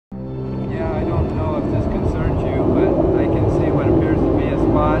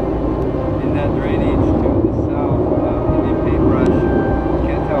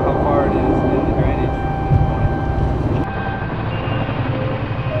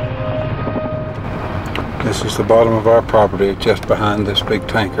This is the bottom of our property, just behind this big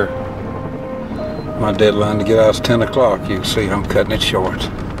tanker. My deadline to get out is 10 o'clock. You can see I'm cutting it short.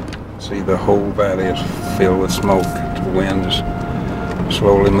 See, the whole valley is filled with smoke. The wind is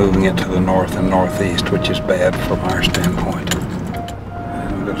slowly moving it to the north and northeast, which is bad from our standpoint.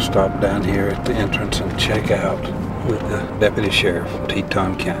 And I'm going to stop down here at the entrance and check out with the deputy sheriff from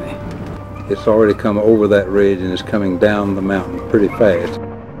Teton County. It's already come over that ridge and is coming down the mountain pretty fast.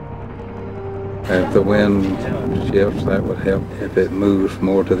 If the wind shifts, that would help. If it moves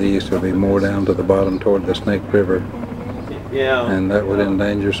more to the east, it would be more down to the bottom toward the Snake River. Yeah. And that would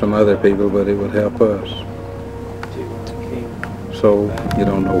endanger some other people, but it would help us. So you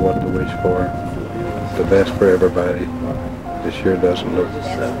don't know what to wish for. The best for everybody. It sure doesn't look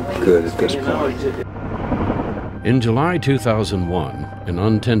good at this point. In July 2001, an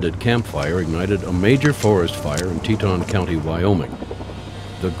untended campfire ignited a major forest fire in Teton County, Wyoming,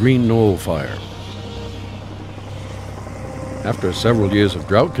 the Green Knoll Fire. After several years of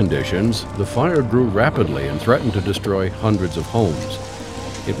drought conditions, the fire grew rapidly and threatened to destroy hundreds of homes.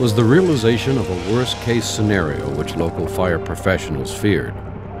 It was the realization of a worst-case scenario which local fire professionals feared.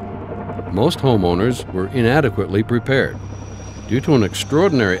 Most homeowners were inadequately prepared. Due to an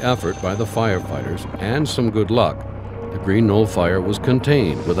extraordinary effort by the firefighters and some good luck, the Green Knoll Fire was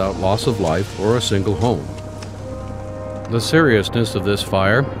contained without loss of life or a single home. The seriousness of this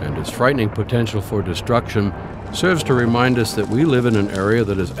fire and its frightening potential for destruction serves to remind us that we live in an area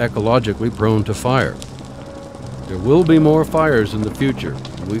that is ecologically prone to fire. There will be more fires in the future,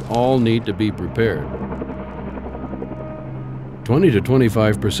 and we all need to be prepared. 20 to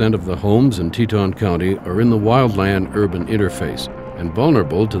 25% of the homes in Teton County are in the wildland-urban interface and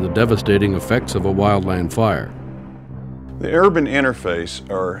vulnerable to the devastating effects of a wildland fire. The urban interface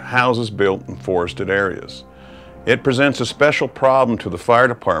are houses built in forested areas. It presents a special problem to the fire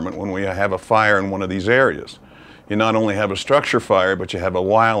department when we have a fire in one of these areas. You not only have a structure fire, but you have a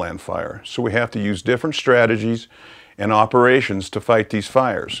wildland fire. So we have to use different strategies and operations to fight these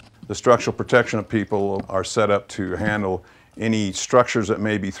fires. The structural protection people are set up to handle any structures that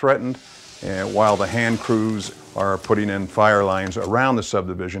may be threatened, while the hand crews are putting in fire lines around the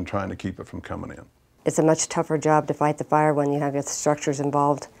subdivision trying to keep it from coming in. It's a much tougher job to fight the fire when you have your structures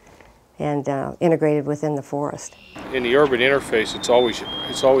involved and integrated within the forest. In the urban interface, it's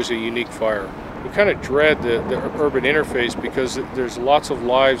always a unique fire. We kind of dread the urban interface because there's lots of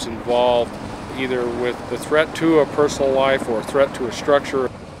lives involved, either with the threat to a personal life or a threat to a structure.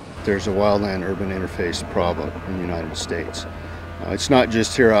 There's a wildland-urban interface problem in the United States. It's not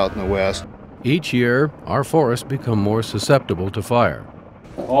just here out in the West. Each year, our forests become more susceptible to fire.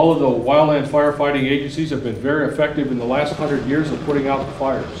 All of the wildland firefighting agencies have been very effective in the last 100 years of putting out the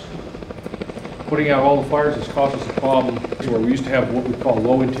fires. Putting out all the fires has caused us a problem where we used to have what we call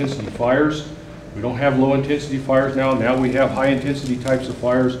low-intensity fires. We don't have low-intensity fires now. Now we have high-intensity types of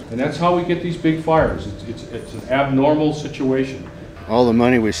fires, and that's how we get these big fires. It's an abnormal situation. All the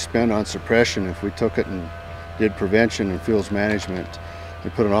money we spend on suppression, if we took it and did prevention and fuels management,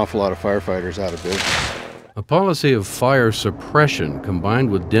 we put an awful lot of firefighters out of business. A policy of fire suppression combined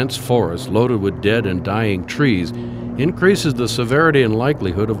with dense forests loaded with dead and dying trees increases the severity and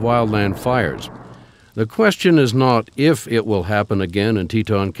likelihood of wildland fires. The question is not if it will happen again in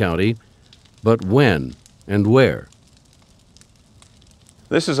Teton County, but when and where.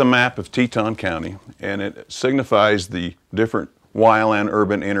 This is a map of Teton County, and it signifies the different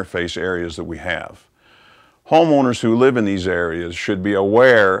wildland-urban interface areas that we have. Homeowners who live in these areas should be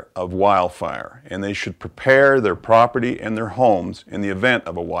aware of wildfire, and they should prepare their property and their homes in the event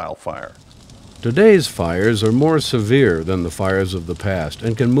of a wildfire. Today's fires are more severe than the fires of the past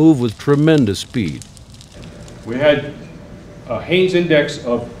and can move with tremendous speed. We had a Haynes index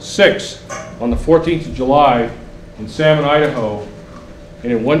of 6 on the 14th of July in Salmon, Idaho,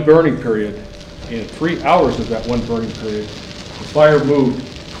 and in one burning period, in 3 hours of that one burning period, the fire moved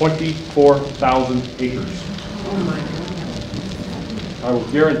 24,000 acres. Oh my God. I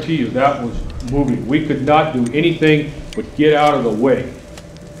will guarantee you that was moving. We could not do anything but get out of the way.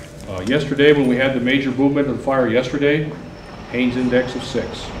 Yesterday, when we had the major movement of the fire yesterday, Haynes index of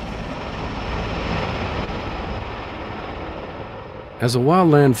 6. As a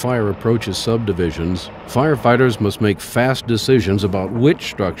wildland fire approaches subdivisions, firefighters must make fast decisions about which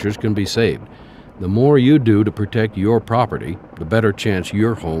structures can be saved. The more you do to protect your property, the better chance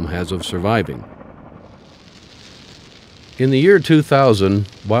your home has of surviving. In the year 2000,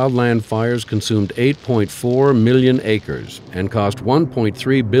 wildland fires consumed 8.4 million acres and cost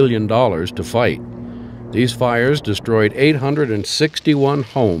 $1.3 billion to fight. These fires destroyed 861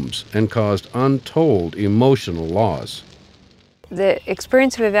 homes and caused untold emotional loss. The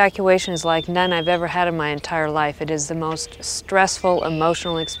experience of evacuation is like none I've ever had in my entire life. It is the most stressful,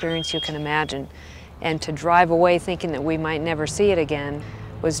 emotional experience you can imagine. And to drive away thinking that we might never see it again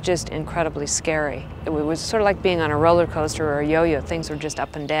was just incredibly scary. It was sort of like being on a roller coaster or a yo-yo. Things were just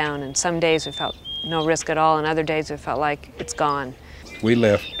up and down, and some days we felt no risk at all, and other days we felt like it's gone. We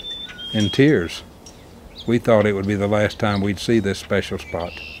left in tears. We thought it would be the last time we'd see this special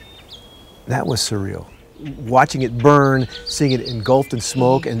spot. That was surreal. Watching it burn, seeing it engulfed in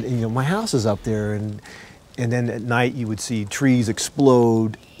smoke, and you know, my house is up there, and then at night you would see trees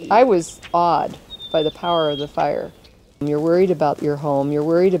explode. I was awed by the power of the fire. You're worried about your home, you're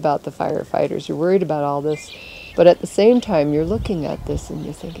worried about the firefighters, you're worried about all this, but at the same time you're looking at this and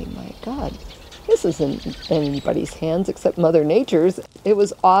you're thinking, my God, this isn't in anybody's hands except Mother Nature's. It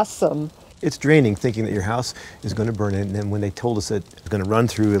was awesome. It's draining thinking that your house is going to burn, and then when they told us that it's going to run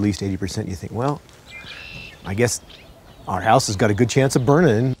through at least 80%, you think, well, I guess our house has got a good chance of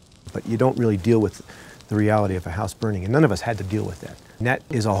burning, but you don't really deal with the reality of a house burning, and none of us had to deal with that. And that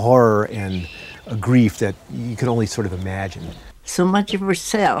is a horror and a grief that you can only sort of imagine. So much of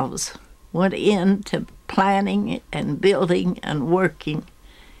ourselves went into planning and building and working,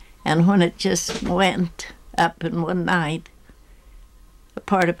 and when it just went up in one night, a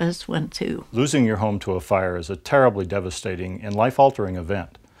part of us went too. Losing your home to a fire is a terribly devastating and life-altering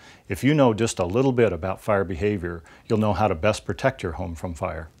event. If you know just a little bit about fire behavior, you'll know how to best protect your home from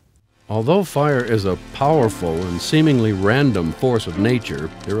fire. Although fire is a powerful and seemingly random force of nature,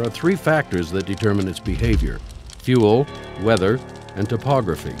 there are three factors that determine its behavior: fuel, weather, and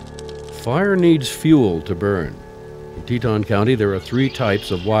topography. Fire needs fuel to burn. In Teton County, there are three types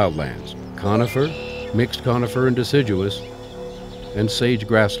of wildlands: conifer, mixed conifer and deciduous, and sage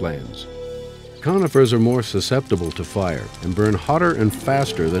grasslands. Conifers are more susceptible to fire and burn hotter and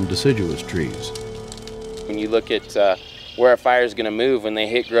faster than deciduous trees. When you look at where a fire is going to move, when they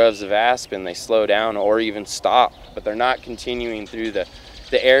hit groves of aspen, they slow down or even stop, but they're not continuing through the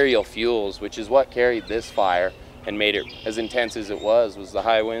aerial fuels, which is what carried this fire and made it as intense as it was the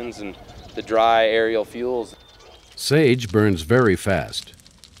high winds and the dry aerial fuels. Sage burns very fast.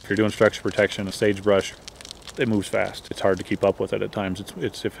 If you're doing structure protection, a sagebrush, it moves fast. It's hard to keep up with it at times.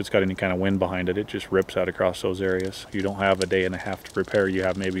 If it's got any kind of wind behind it, it just rips out across those areas. You don't have a day and a half to prepare. You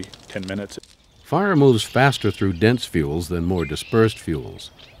have maybe 10 minutes. Fire moves faster through dense fuels than more dispersed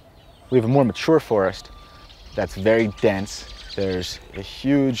fuels. We have a more mature forest that's very dense. There's a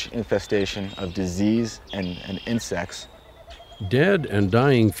huge infestation of disease and insects. Dead and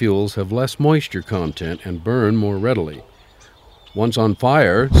dying fuels have less moisture content and burn more readily. Once on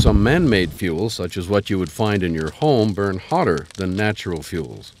fire, some man-made fuels, such as what you would find in your home, burn hotter than natural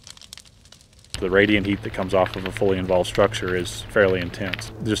fuels. The radiant heat that comes off of a fully involved structure is fairly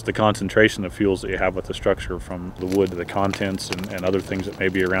intense. Just the concentration of fuels that you have with the structure, from the wood to the contents and other things that may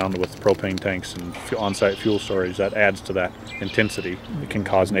be around with propane tanks and on-site fuel storage, that adds to that intensity. It can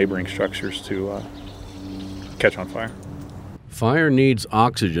cause neighboring structures to catch on fire. Fire needs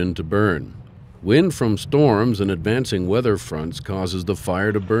oxygen to burn. Wind from storms and advancing weather fronts causes the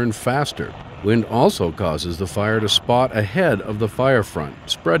fire to burn faster. Wind also causes the fire to spot ahead of the fire front,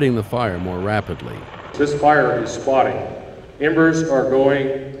 spreading the fire more rapidly. This fire is spotting. Embers are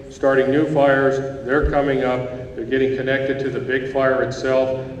going, starting new fires, they're coming up, they're getting connected to the big fire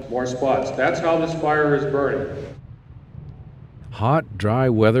itself, more spots. That's how this fire is burning. Hot, dry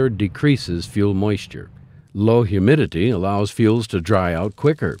weather decreases fuel moisture. Low humidity allows fuels to dry out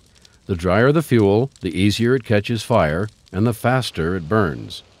quicker. The drier the fuel, the easier it catches fire, and the faster it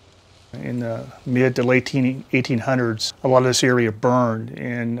burns. In the mid to late 1800s, a lot of this area burned,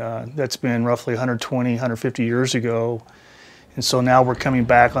 and that's been roughly 120, 150 years ago. And so now we're coming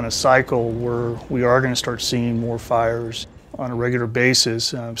back on a cycle where we are going to start seeing more fires on a regular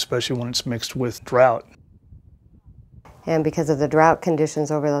basis, especially when it's mixed with drought. And because of the drought conditions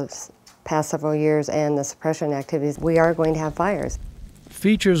over the past several years and the suppression activities, we are going to have fires.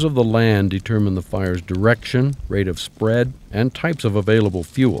 Features of the land determine the fire's direction, rate of spread, and types of available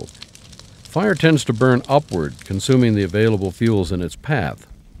fuel. Fire tends to burn upward, consuming the available fuels in its path.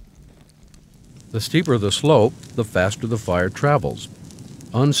 The steeper the slope, the faster the fire travels.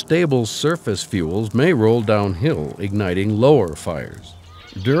 Unstable surface fuels may roll downhill, igniting lower fires.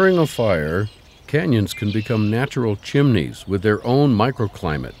 During a fire, canyons can become natural chimneys with their own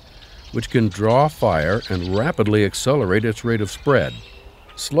microclimate, which can draw fire and rapidly accelerate its rate of spread.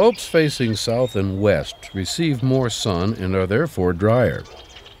 Slopes facing south and west receive more sun and are therefore drier.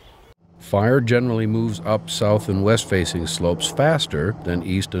 Fire generally moves up south and west facing slopes faster than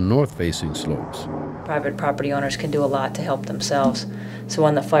east and north facing slopes. Private property owners can do a lot to help themselves. So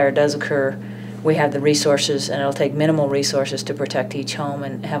when the fire does occur, we have the resources, and it'll take minimal resources to protect each home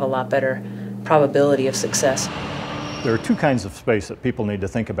and have a lot better probability of success. There are two kinds of space that people need to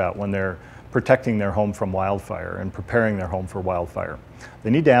think about when they're protecting their home from wildfire and preparing their home for wildfire.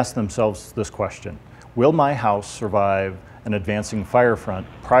 They need to ask themselves this question: will my house survive an advancing fire front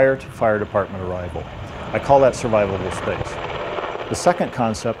prior to fire department arrival? I call that survivable space. The second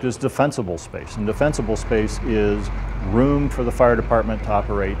concept is defensible space, and defensible space is room for the fire department to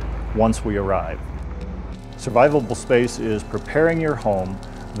operate once we arrive. Survivable space is preparing your home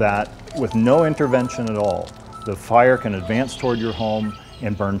that, with no intervention at all, the fire can advance toward your home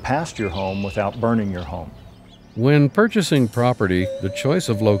and burn past your home without burning your home. When purchasing property, the choice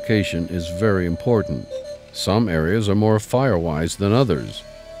of location is very important. Some areas are more fire-wise than others.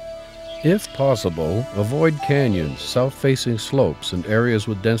 If possible, avoid canyons, south-facing slopes, and areas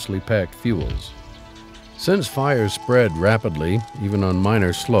with densely packed fuels. Since fires spread rapidly, even on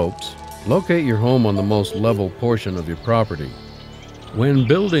minor slopes, locate your home on the most level portion of your property. When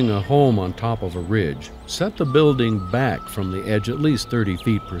building a home on top of a ridge, set the building back from the edge at least 30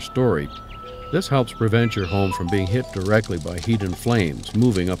 feet per story. This helps prevent your home from being hit directly by heat and flames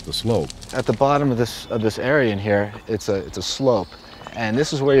moving up the slope. At the bottom of this area in here, it's a slope, and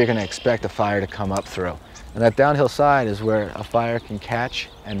this is where you're going to expect a fire to come up through. And that downhill side is where a fire can catch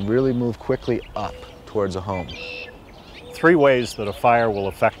and really move quickly up towards a home. Three ways that a fire will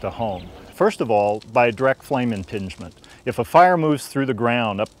affect a home. First of all, by direct flame impingement. If a fire moves through the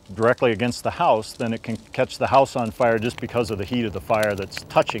ground up directly against the house, then it can catch the house on fire just because of the heat of the fire that's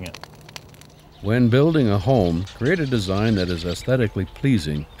touching it. When building a home, create a design that is aesthetically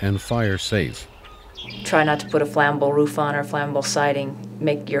pleasing and fire safe. Try not to put a flammable roof on or flammable siding.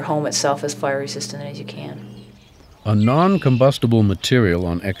 Make your home itself as fire resistant as you can. A non-combustible material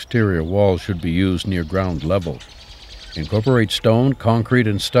on exterior walls should be used near ground level. Incorporate stone, concrete,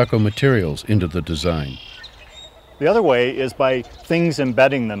 and stucco materials into the design. The other way is by things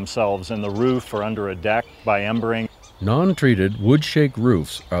embedding themselves in the roof or under a deck by embering. Non-treated wood-shake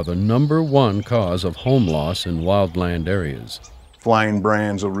roofs are the #1 cause of home loss in wildland areas. Flying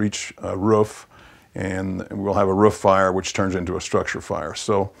brands will reach a roof, and we'll have a roof fire which turns into a structure fire.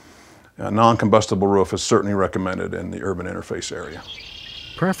 So a non-combustible roof is certainly recommended in the urban interface area.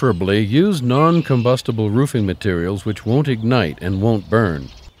 Preferably, use non-combustible roofing materials which won't ignite and won't burn.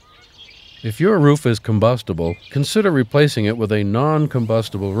 If your roof is combustible, consider replacing it with a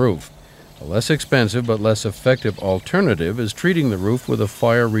non-combustible roof. A less expensive but less effective alternative is treating the roof with a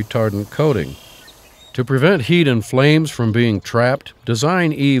fire-retardant coating. To prevent heat and flames from being trapped,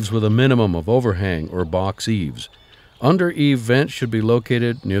 design eaves with a minimum of overhang or box eaves. Under-eave vents should be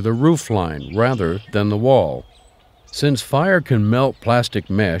located near the roof line rather than the wall. Since fire can melt plastic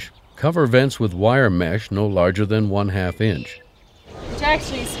mesh, cover vents with wire mesh no larger than 1/2 inch. Which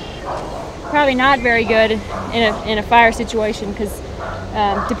actually is probably not very good in a fire situation, because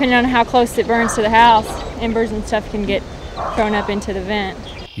depending on how close it burns to the house, embers and stuff can get thrown up into the vent.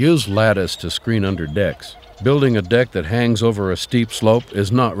 Use lattice to screen under decks. Building a deck that hangs over a steep slope is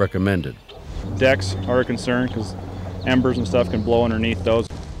not recommended. Decks are a concern because embers and stuff can blow underneath those.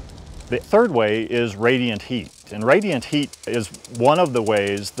 The third way is radiant heat. And radiant heat is one of the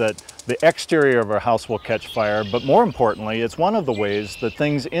ways that the exterior of our house will catch fire, but more importantly, it's one of the ways that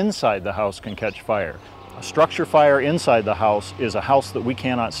things inside the house can catch fire. A structure fire inside the house is a house that we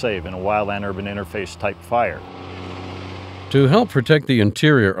cannot save in a wildland-urban interface type fire. To help protect the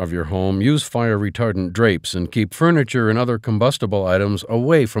interior of your home, use fire-retardant drapes and keep furniture and other combustible items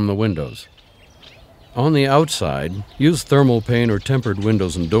away from the windows. On the outside, use thermal pane or tempered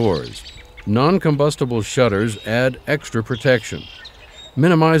windows and doors. Non-combustible shutters add extra protection.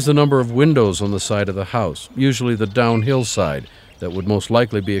 Minimize the number of windows on the side of the house, usually the downhill side that would most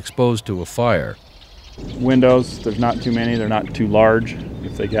likely be exposed to a fire. Windows, there's not too many, they're not too large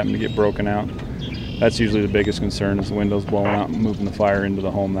if they happen to get broken out. That's usually the biggest concern, is the windows blowing out and moving the fire into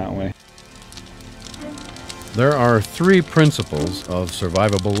the home that way. There are 3 principles of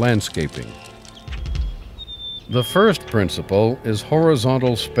survivable landscaping. The first principle is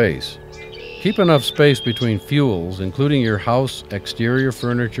horizontal space. Keep enough space between fuels, including your house, exterior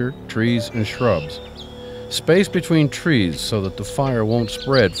furniture, trees, and shrubs. Space between trees so that the fire won't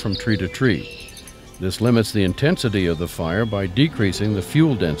spread from tree to tree. This limits the intensity of the fire by decreasing the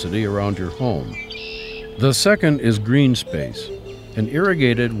fuel density around your home. The second is green space, an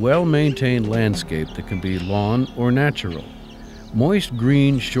irrigated, well-maintained landscape that can be lawn or natural. Moist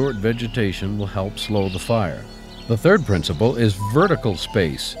green, short vegetation will help slow the fire. The third principle is vertical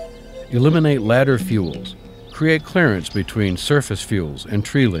space. Eliminate ladder fuels. Create clearance between surface fuels and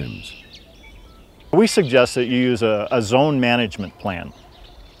tree limbs. We suggest that you use a zone management plan.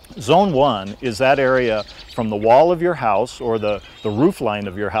 Zone 1 is that area from the wall of your house, or the roof line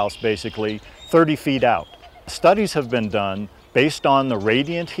of your house basically, 30 feet out. Studies have been done based on the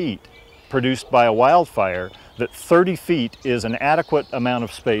radiant heat produced by a wildfire that 30 feet is an adequate amount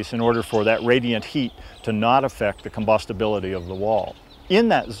of space in order for that radiant heat to not affect the combustibility of the wall. In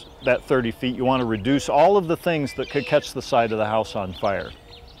that 30 feet, you want to reduce all of the things that could catch the side of the house on fire.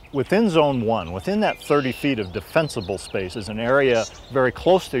 Within Zone 1, within that 30 feet of defensible space, is an area very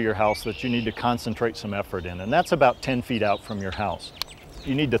close to your house that you need to concentrate some effort in, and that's about 10 feet out from your house.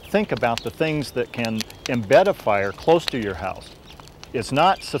 You need to think about the things that can embed a fire close to your house. It's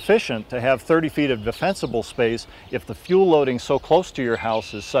not sufficient to have 30 feet of defensible space if the fuel loading so close to your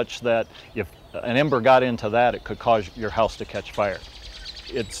house is such that if an ember got into that, it could cause your house to catch fire.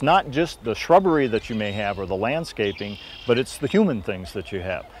 It's not just the shrubbery that you may have or the landscaping, but it's the human things that you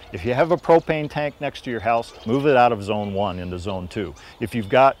have. If you have a propane tank next to your house, move it out of Zone 1 into Zone 2. If you've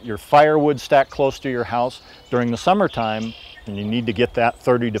got your firewood stacked close to your house during the summertime, then you need to get that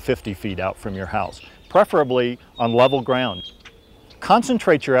 30 to 50 feet out from your house, preferably on level ground.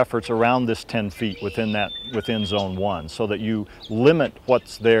 Concentrate your efforts around this 10 feet within Zone 1 so that you limit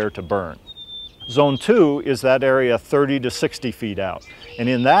what's there to burn. Zone 2 is that area 30 to 60 feet out. And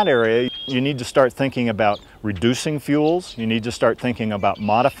in that area, you need to start thinking about reducing fuels. You need to start thinking about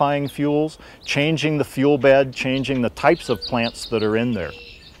modifying fuels, changing the fuel bed, changing the types of plants that are in there.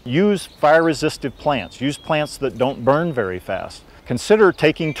 Use fire-resistive plants. Use plants that don't burn very fast. Consider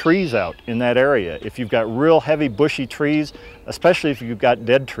taking trees out in that area. If you've got real heavy bushy trees, especially if you've got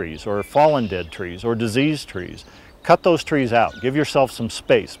dead trees or fallen dead trees or diseased trees, cut those trees out. Give yourself some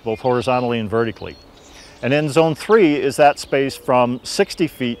space, both horizontally and vertically. And then Zone 3 is that space from 60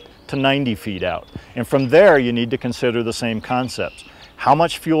 feet to 90 feet out. And from there, you need to consider the same concepts. How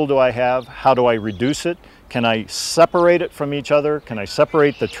much fuel do I have? How do I reduce it? Can I separate it from each other? Can I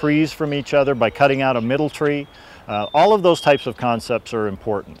separate the trees from each other by cutting out a middle tree? All of those types of concepts are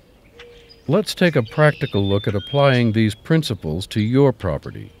important. Let's take a practical look at applying these principles to your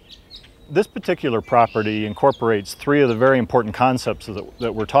property. This particular property incorporates three of the very important concepts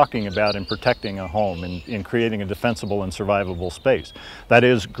that we're talking about in protecting a home and in creating a defensible and survivable space. That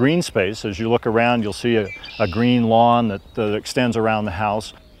is green space. As you look around, you'll see a green lawn that extends around the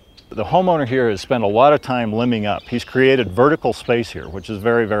house. The homeowner here has spent a lot of time limbing up. He's created vertical space here, which is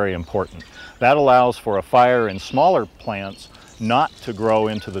very, very important. That allows for a fire in smaller plants not to grow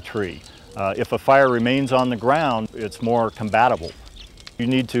into the tree. If a fire remains on the ground, it's more combatable. You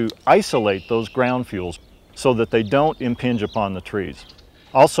need to isolate those ground fuels so that they don't impinge upon the trees.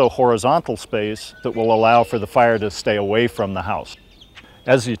 Also horizontal space that will allow for the fire to stay away from the house.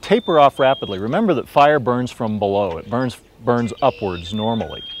 As you taper off rapidly, remember that fire burns from below. It burns upwards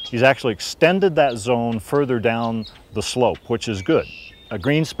normally. He's actually extended that zone further down the slope, which is good. A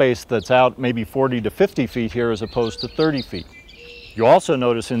green space that's out maybe 40 to 50 feet here as opposed to 30 feet. You also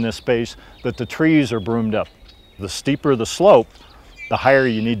notice in this space that the trees are broomed up. The steeper the slope, the higher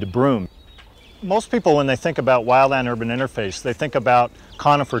you need to broom. Most people, when they think about wildland-urban interface, they think about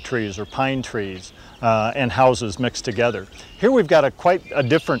conifer trees or pine trees and houses mixed together. Here we've got quite a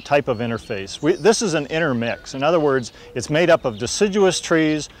different type of interface. This is an intermix. In other words, it's made up of deciduous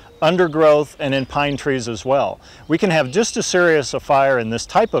trees, undergrowth, and then pine trees as well. We can have just as serious a fire in this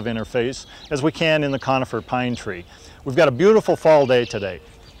type of interface as we can in the conifer pine tree. We've got a beautiful fall day today.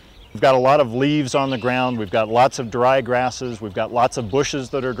 We've got a lot of leaves on the ground, we've got lots of dry grasses, we've got lots of bushes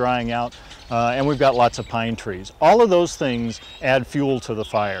that are drying out, and we've got lots of pine trees. All of those things add fuel to the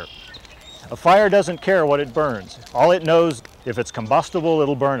fire. A fire doesn't care what it burns. All it knows, if it's combustible,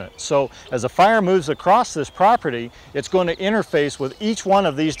 it'll burn it. So as a fire moves across this property, it's going to interface with each one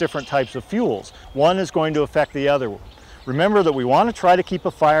of these different types of fuels. One is going to affect the other. Remember that we want to try to keep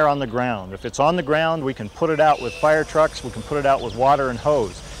a fire on the ground. If it's on the ground, we can put it out with fire trucks, we can put it out with water and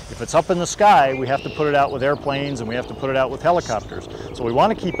hose. If it's up in the sky, we have to put it out with airplanes and we have to put it out with helicopters. So we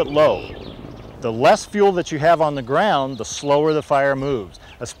want to keep it low. The less fuel that you have on the ground, the slower the fire moves,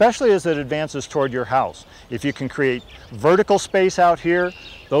 especially as it advances toward your house. If you can create vertical space out here,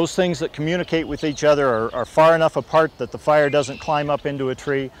 those things that communicate with each other are far enough apart that the fire doesn't climb up into a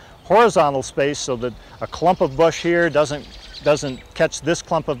tree. Horizontal space so that a clump of bush here doesn't catch this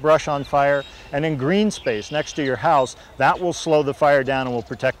clump of brush on fire, and in green space next to your house, that will slow the fire down and will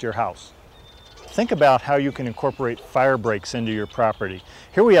protect your house. Think about how you can incorporate fire breaks into your property.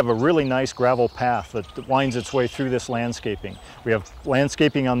 Here we have a really nice gravel path that winds its way through this landscaping. We have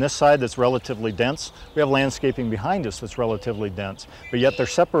landscaping on this side that's relatively dense. We have landscaping behind us that's relatively dense, but yet they're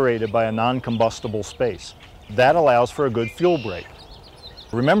separated by a non-combustible space. That allows for a good fuel break.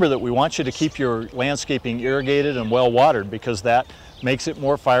 Remember that we want you to keep your landscaping irrigated and well watered because that makes it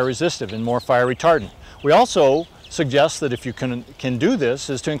more fire resistant and more fire retardant. We also suggest that if you can do this,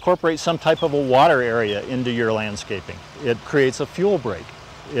 is to incorporate some type of a water area into your landscaping. It creates a fuel break.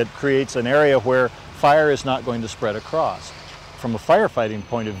 It creates an area where fire is not going to spread across. From a firefighting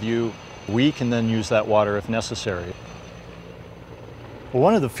point of view, we can then use that water if necessary. Well,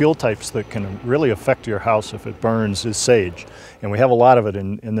 one of the fuel types that can really affect your house if it burns is sage, and we have a lot of it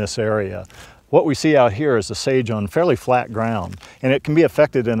in this area. What we see out here is the sage on fairly flat ground, and it can be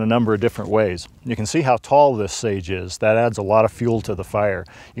affected in a number of different ways. You can see how tall this sage is. That adds a lot of fuel to the fire.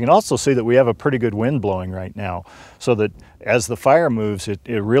 You can also see that we have a pretty good wind blowing right now, so that as the fire moves, it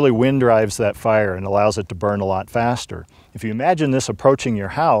really wind drives that fire and allows it to burn a lot faster. If you imagine this approaching your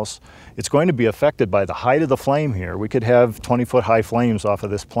house, it's going to be affected by the height of the flame here. We could have 20-foot high flames off of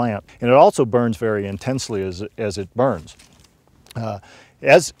this plant, and it also burns very intensely as it burns.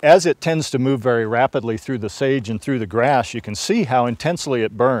 As it tends to move very rapidly through the sage and through the grass, you can see how intensely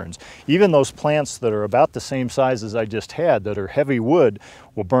it burns. Even those plants that are about the same size as I just had, that are heavy wood,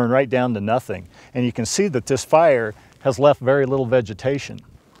 will burn right down to nothing. And you can see that this fire has left very little vegetation.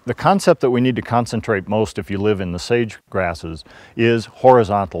 The concept that we need to concentrate most if you live in the sage grasses is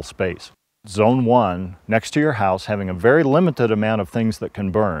horizontal space. Zone 1, next to your house, having a very limited amount of things that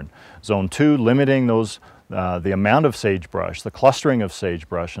can burn. Zone 2, limiting those the amount of sagebrush, the clustering of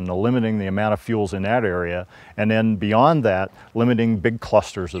sagebrush, and limiting the amount of fuels in that area, and then beyond that, limiting big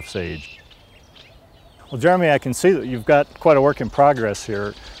clusters of sage. Well, Jeremy, I can see that you've got quite a work in progress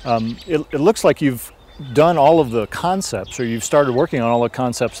here. It looks like you've done all of the concepts, or you've started working on all the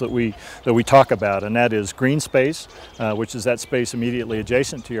concepts that we talk about, and that is green space, which is that space immediately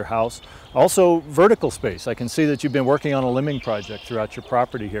adjacent to your house. Also vertical space. I can see that you've been working on a limbing project throughout your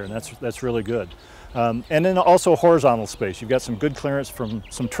property here, and that's really good. And then also horizontal space. You've got some good clearance from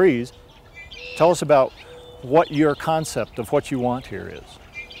some trees. Tell us about what your concept of what you want here is.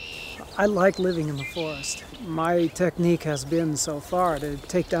 I like living in the forest. My technique has been so far to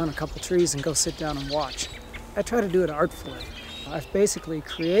take down a couple trees and go sit down and watch. I try to do it artfully. I've basically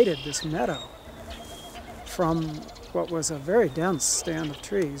created this meadow from what was a very dense stand of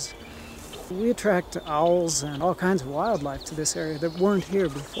trees. We attract owls and all kinds of wildlife to this area that weren't here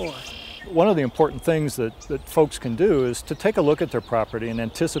before. One of the important things that folks can do is to take a look at their property and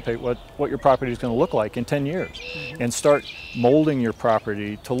anticipate what your property is going to look like in 10 years and start molding your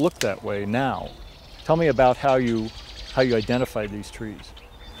property to look that way now. Tell me about how you identify these trees.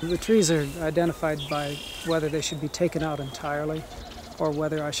 The trees are identified by whether they should be taken out entirely or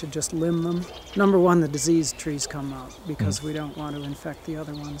whether I should just limb them. Number one, the diseased trees come out because we don't want to infect the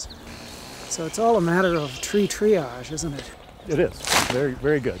other ones. So it's all a matter of tree triage, isn't it? It is. Very,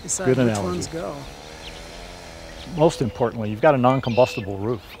 very good. Decide good which analogy. ones go. Most importantly, you've got a non-combustible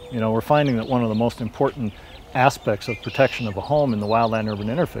roof. You know, we're finding that one of the most important aspects of protection of a home in the wildland-urban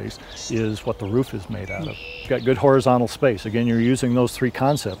interface is what the roof is made out of. You've got good horizontal space. Again, you're using those three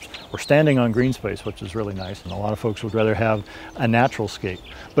concepts. We're standing on green space, which is really nice, and a lot of folks would rather have a natural scape.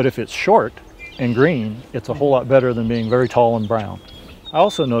 But if it's short and green, it's a whole lot better than being very tall and brown. I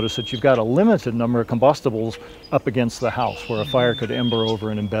also noticed that you've got a limited number of combustibles up against the house where a fire could ember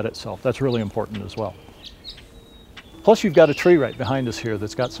over and embed itself. That's really important as well. Plus you've got a tree right behind us here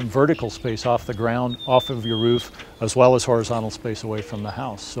that's got some vertical space off the ground, off of your roof, as well as horizontal space away from the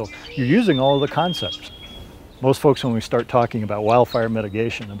house. So you're using all of the concepts. Most folks, when we start talking about wildfire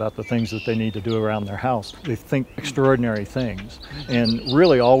mitigation, about the things that they need to do around their house, they think extraordinary things. And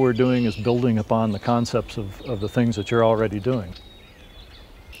really all we're doing is building upon the concepts of the things that you're already doing.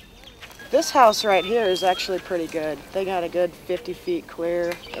 This house right here is actually pretty good. They got a good 50 feet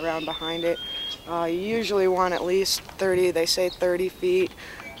clear around behind it. You usually want at least 30, they say 30 feet.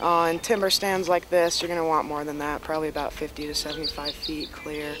 In timber stands like this, you're going to want more than that, probably about 50 to 75 feet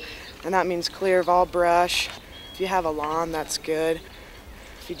clear. And that means clear of all brush. If you have a lawn, that's good.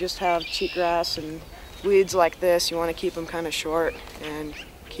 If you just have cheatgrass and weeds like this, you want to keep them kind of short and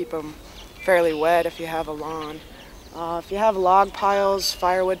keep them fairly wet if you have a lawn. If you have log piles,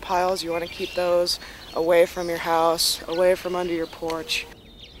 firewood piles, you want to keep those away from your house, away from under your porch.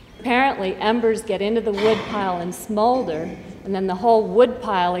 Apparently embers get into the wood pile and smolder, and then the whole wood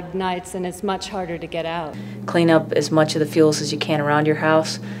pile ignites and it's much harder to get out. Clean up as much of the fuels as you can around your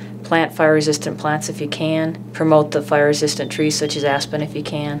house. Plant fire-resistant plants if you can. Promote the fire-resistant trees such as aspen if you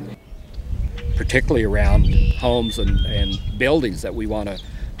can. Particularly around homes and buildings that we want to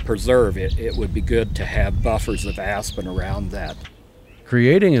preserve, it would be good to have buffers of aspen around that.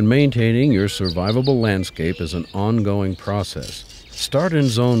 Creating and maintaining your survivable landscape is an ongoing process. Start in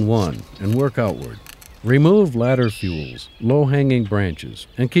Zone 1 and work outward. Remove ladder fuels, low-hanging branches,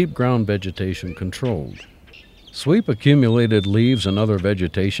 and keep ground vegetation controlled. Sweep accumulated leaves and other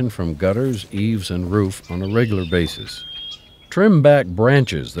vegetation from gutters, eaves, and roof on a regular basis. Trim back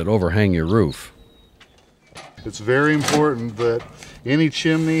branches that overhang your roof. It's very important that any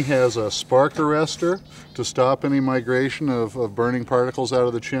chimney has a spark arrestor to stop any migration of burning particles out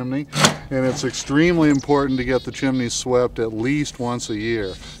of the chimney. And it's extremely important to get the chimneys swept at least once a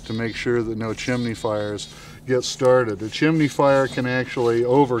year to make sure that no chimney fires get started. A chimney fire can actually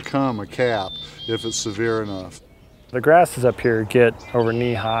overcome a cap if it's severe enough. The grasses up here get over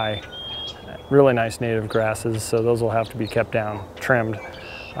knee high, really nice native grasses, so those will have to be kept down, trimmed,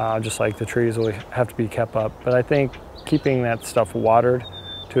 just like the trees will have to be kept up. But I think keeping that stuff watered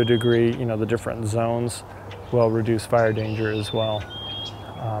to a degree, you know, the different zones will reduce fire danger as well.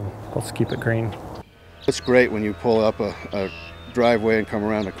 Let's keep it green. It's great when you pull up a driveway and come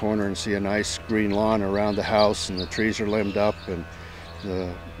around a corner and see a nice green lawn around the house and the trees are limbed up and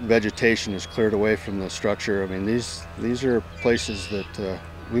the vegetation is cleared away from the structure. I mean, these are places that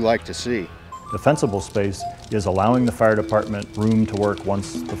we like to see. Defensible space is allowing the fire department room to work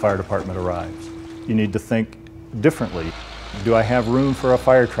once the fire department arrives. You need to think differently. Do I have room for a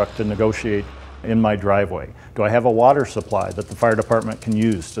fire truck to negotiate in my driveway? Do I have a water supply that the fire department can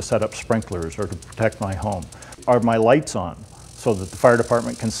use to set up sprinklers or to protect my home? Are my lights on so that the fire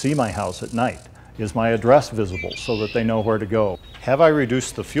department can see my house at night? Is my address visible so that they know where to go? Have I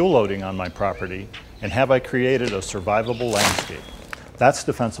reduced the fuel loading on my property, and have I created a survivable landscape? That's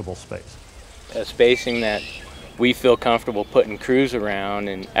defensible space. A spacing that we feel comfortable putting crews around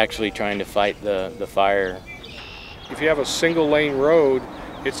and actually trying to fight the fire. If you have a single lane road,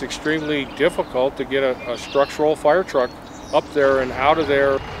 it's extremely difficult to get a structural fire truck up there and out of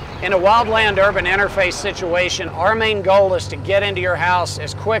there. In a wildland-urban interface situation, our main goal is to get into your house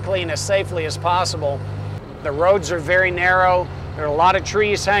as quickly and as safely as possible. The roads are very narrow. There are a lot of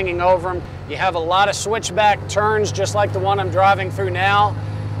trees hanging over them. You have a lot of switchback turns, just like the one I'm driving through now.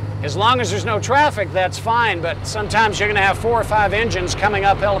 As long as there's no traffic, that's fine, but sometimes you're gonna have 4 or 5 engines coming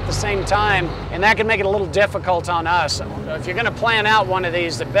uphill at the same time, and that can make it a little difficult on us. If you're gonna plan out one of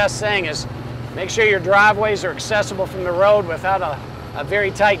these, the best thing is make sure your driveways are accessible from the road without a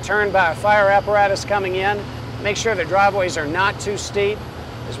very tight turn by a fire apparatus coming in. Make sure the driveways are not too steep,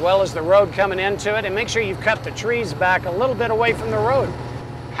 as well as the road coming into it, and make sure you've cut the trees back a little bit away from the road.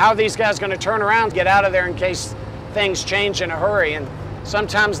 How are these guys gonna turn around, get out of there in case things change in a hurry? And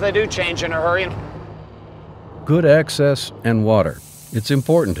sometimes they do change in a hurry. Good access and water. It's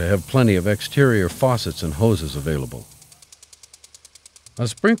important to have plenty of exterior faucets and hoses available. A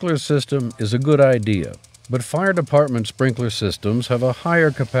sprinkler system is a good idea, but fire department sprinkler systems have a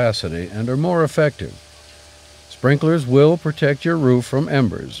higher capacity and are more effective. Sprinklers will protect your roof from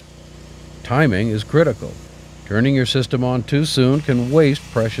embers. Timing is critical. Turning your system on too soon can waste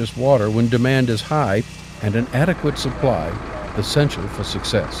precious water when demand is high, and an adequate supply essential for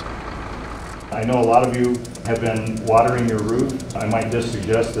success. I know a lot of you have been watering your roof. I might just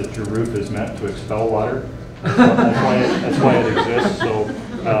suggest that your roof is meant to expel water. That's why it exists. So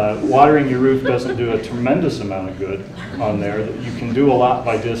watering your roof doesn't do a tremendous amount of good on there. You can do a lot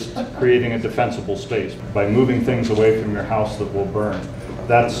by just creating a defensible space, by moving things away from your house that will burn.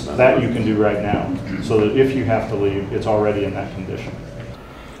 That you can do right now, so that if you have to leave, it's already in that condition.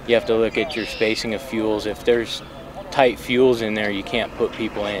 You have to look at your spacing of fuels. If there's tight fuels in there, you can't put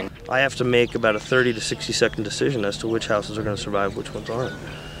people in. I have to make about a 30 to 60 second decision as to which houses are going to survive, which ones aren't.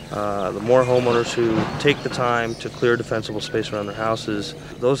 The more homeowners who take the time to clear defensible space around their houses,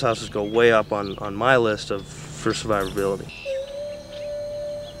 those houses go way up on my list for survivability.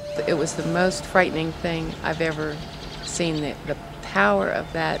 It was the most frightening thing I've ever seen, the power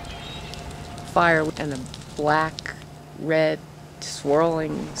of that fire and the black, red,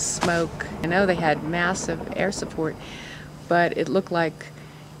 swirling smoke. I know they had massive air support, but it looked like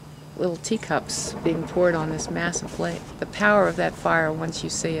little teacups being poured on this massive flame. The power of that fire, once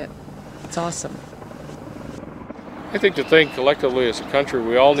you see it, it's awesome. I think to think collectively as a country,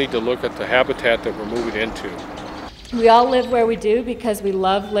 we all need to look at the habitat that we're moving into. We all live where we do because we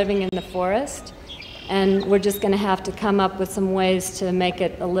love living in the forest, and we're just going to have to come up with some ways to make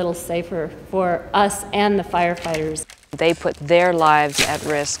it a little safer for us and the firefighters. They put their lives at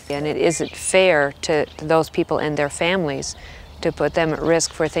risk, and it isn't fair to those people and their families to put them at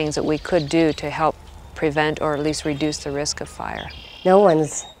risk for things that we could do to help prevent or at least reduce the risk of fire. No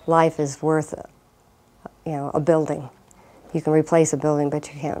one's life is worth, a building. You can replace a building, but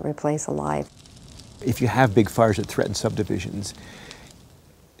you can't replace a life. If you have big fires that threaten subdivisions,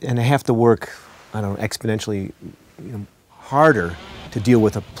 and they have to work, exponentially harder to deal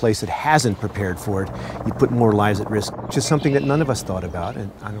with a place that hasn't prepared for it, you put more lives at risk. Just something that none of us thought about,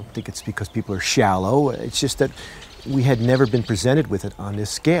 and I don't think it's because people are shallow. It's just that we had never been presented with it on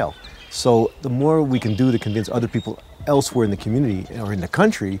this scale. So the more we can do to convince other people elsewhere in the community or in the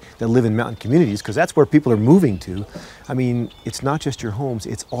country that live in mountain communities, because that's where people are moving to. I mean, it's not just your homes,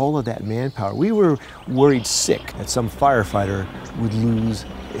 it's all of that manpower. We were worried sick that some firefighter would lose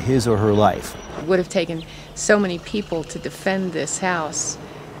his or her life. It would have taken so many people to defend this house,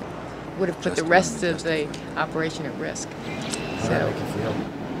 would have put the rest of the operation at risk. So,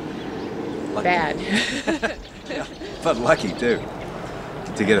 bad. Yeah, but lucky too.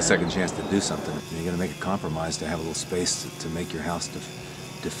 To get a second chance to do something, you're going to make a compromise to have a little space to make your house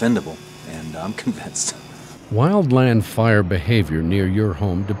defendable, and I'm convinced. Wildland fire behavior near your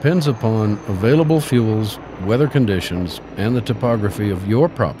home depends upon available fuels, weather conditions, and the topography of your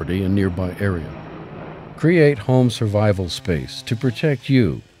property and nearby area. Create home survival space to protect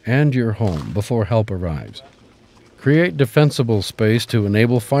you and your home before help arrives. Create defensible space to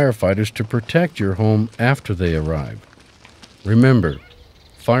enable firefighters to protect your home after they arrive. Remember,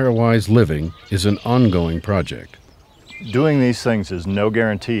 Firewise living is an ongoing project. Doing these things is no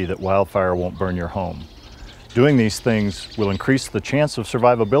guarantee that wildfire won't burn your home. Doing these things will increase the chance of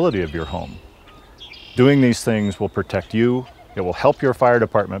survivability of your home. Doing these things will protect you, it will help your fire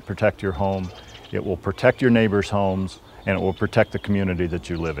department protect your home, it will protect your neighbors' homes, and it will protect the community that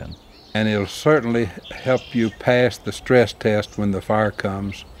you live in. And it'll certainly help you pass the stress test when the fire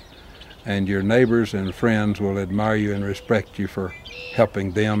comes, and your neighbors and friends will admire you and respect you for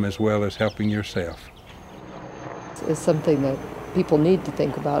helping them as well as helping yourself. It's something that people need to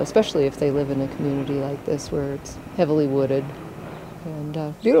think about, especially if they live in a community like this where it's heavily wooded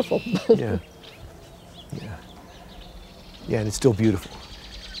and beautiful. Yeah. Yeah, and it's still beautiful.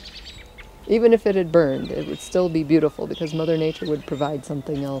 Even if it had burned, it would still be beautiful because Mother Nature would provide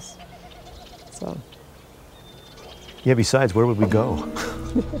something else. So. Yeah, besides, where would we go?